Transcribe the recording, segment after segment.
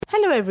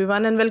Hello,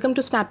 everyone, and welcome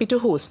to Snappy to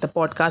Host, the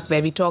podcast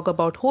where we talk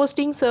about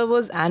hosting,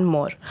 servers, and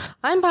more.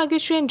 I'm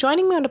Bhagyashree, and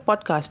joining me on the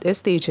podcast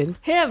is Tejal.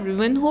 Hey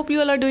everyone, hope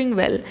you all are doing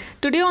well.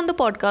 Today on the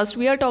podcast,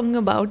 we are talking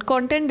about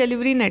content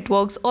delivery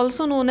networks,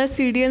 also known as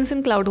CDNs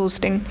in cloud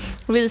hosting.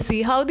 We'll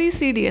see how these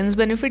CDNs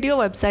benefit your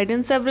website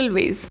in several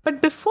ways. But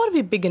before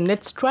we begin,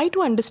 let's try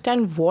to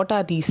understand what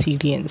are these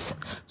CDNs.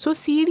 So,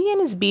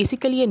 CDN is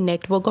basically a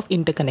network of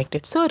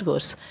interconnected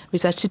servers,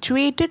 which are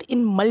situated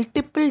in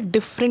multiple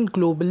different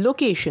global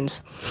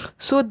locations.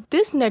 So,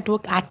 this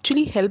network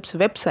actually helps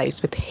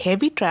websites with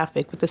heavy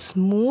traffic with a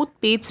smooth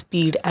page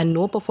speed and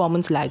no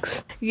performance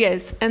lags.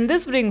 Yes, and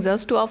this brings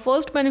us to our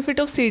first benefit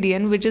of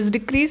CDN, which is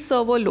decreased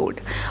server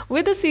load.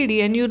 With a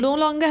CDN, you no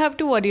longer have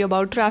to worry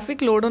about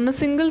traffic load on a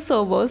single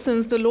server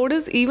since the load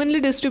is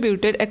evenly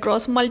distributed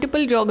across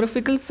multiple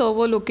geographical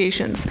server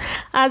locations.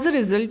 As a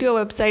result,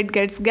 your website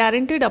gets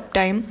guaranteed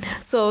uptime,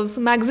 serves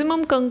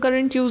maximum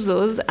concurrent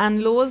users,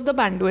 and lowers the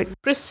bandwidth.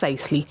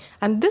 Precisely.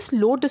 And this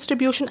load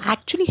distribution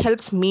actually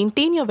helps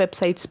maintain your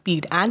website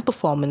speed and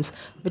performance,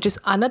 which is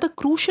another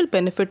crucial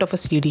benefit of a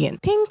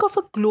CDN. Think of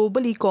a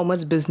global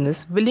e-commerce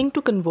business willing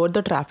to convert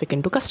the traffic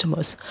into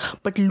customers,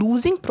 but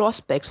losing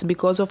prospects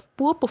because of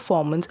poor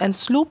performance and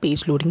slow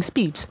page loading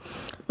speeds.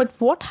 But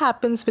what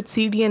happens with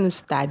CDN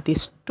is that they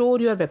store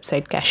your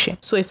website cache.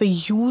 So if a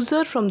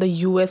user from the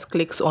US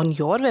clicks on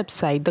your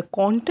website, the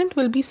content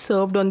will be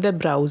served on their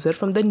browser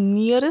from the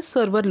nearest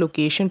server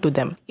location to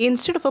them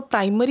instead of a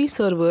primary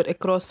server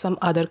across some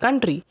other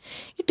country.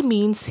 It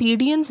means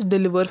CDNs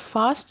deliver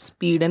fast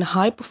speed and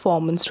high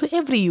performance to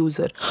every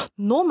user,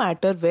 no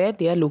matter where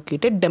they are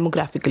located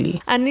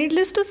demographically. And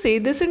needless to say,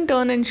 this in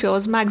turn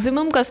ensures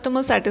maximum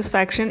customer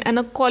satisfaction and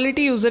a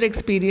quality user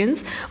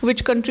experience,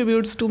 which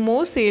contributes to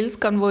more sales,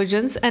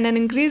 conversions, and an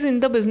increase in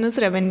the business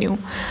revenue.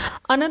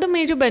 Another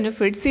major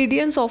benefit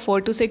CDNs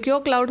offer to secure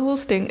cloud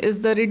hosting is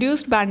the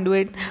reduced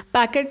bandwidth,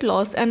 packet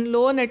loss, and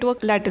lower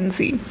network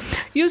latency.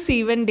 You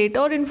see, when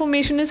data or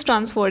information is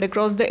transferred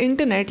across the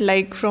internet,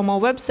 like from a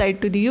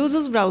website to the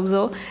user's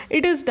browser,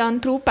 it is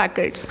done through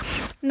packets.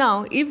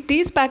 Now, if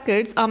these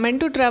packets are meant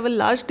to travel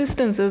large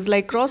distances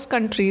like cross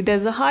country,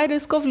 there's a high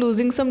risk of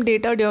losing some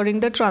data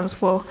during the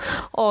transfer,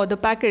 or the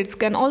packets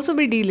can also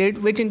be delayed,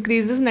 which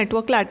increases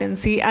network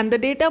latency, and the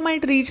data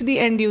might reach the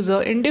end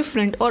user in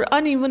different or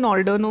uneven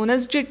order known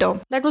as jitter.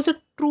 That was a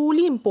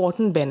truly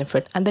important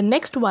benefit. And the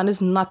next one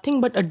is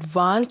nothing but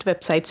advanced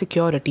website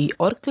security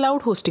or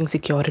cloud hosting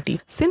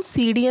security. Since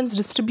CDNs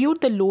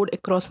distribute the load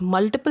across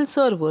multiple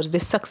servers, they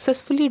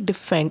successfully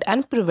defend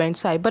and prevent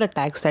cyber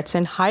attacks that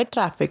send high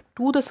traffic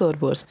to the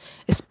servers,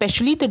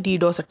 especially the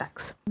DDoS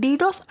attacks.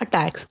 DDoS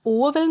attacks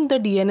overwhelm the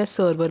DNS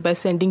server by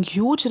sending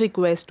huge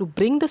requests to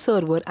bring the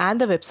server and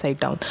the website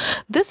down.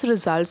 This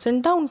results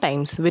in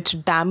downtimes,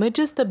 which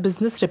damages the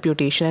business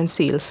reputation and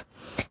sales.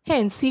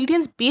 Hence,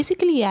 CDNs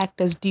basically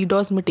act as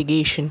DDoS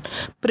mitigation,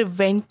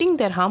 preventing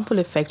their harmful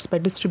effects by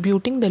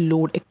distributing the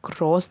load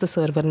across the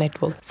server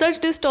network. Such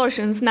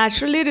distortions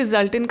naturally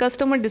result in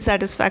customer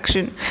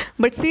dissatisfaction,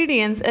 but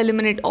CDNs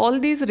eliminate all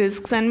these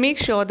risks and make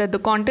sure that the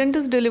content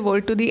is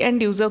delivered to the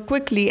end user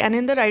quickly and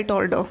in the right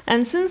order.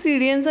 And since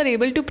CDNs are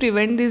able to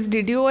prevent these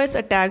DDoS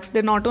attacks,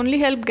 they not only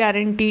help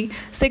guarantee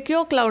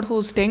secure cloud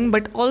hosting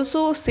but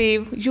also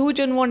save huge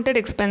unwanted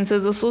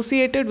expenses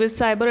associated with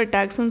cyber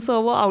attacks and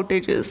server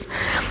outages.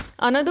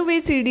 Another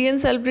way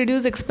CDNs help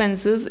reduce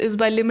expenses is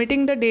by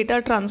limiting the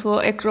data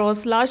transfer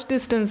across large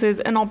distances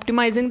and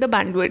optimizing the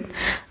bandwidth.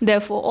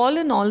 Therefore, all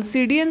in all,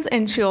 CDNs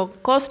ensure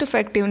cost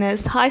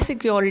effectiveness, high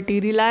security,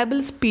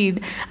 reliable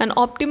speed, and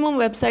optimum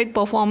website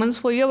performance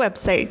for your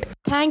website.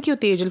 Thank you,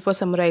 Tejal, for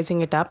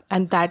summarizing it up,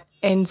 and that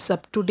ends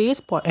up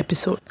today's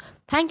episode.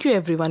 Thank you,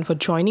 everyone, for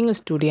joining us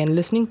today and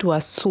listening to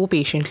us so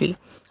patiently.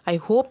 I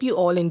hope you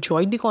all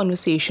enjoyed the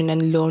conversation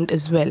and learned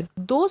as well.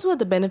 Those were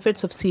the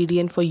benefits of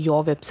CDN for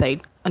your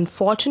website.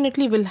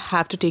 Unfortunately, we'll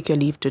have to take your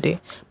leave today.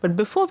 But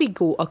before we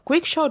go, a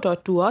quick shout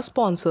out to our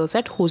sponsors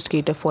at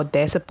HostGator for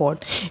their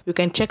support. You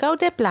can check out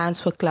their plans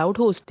for cloud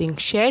hosting,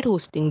 shared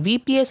hosting,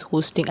 VPS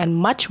hosting, and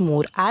much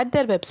more at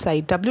their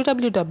website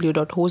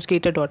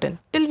www.hostgator.in.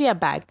 Till we are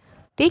back,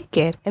 take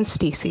care and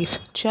stay safe.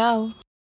 Ciao.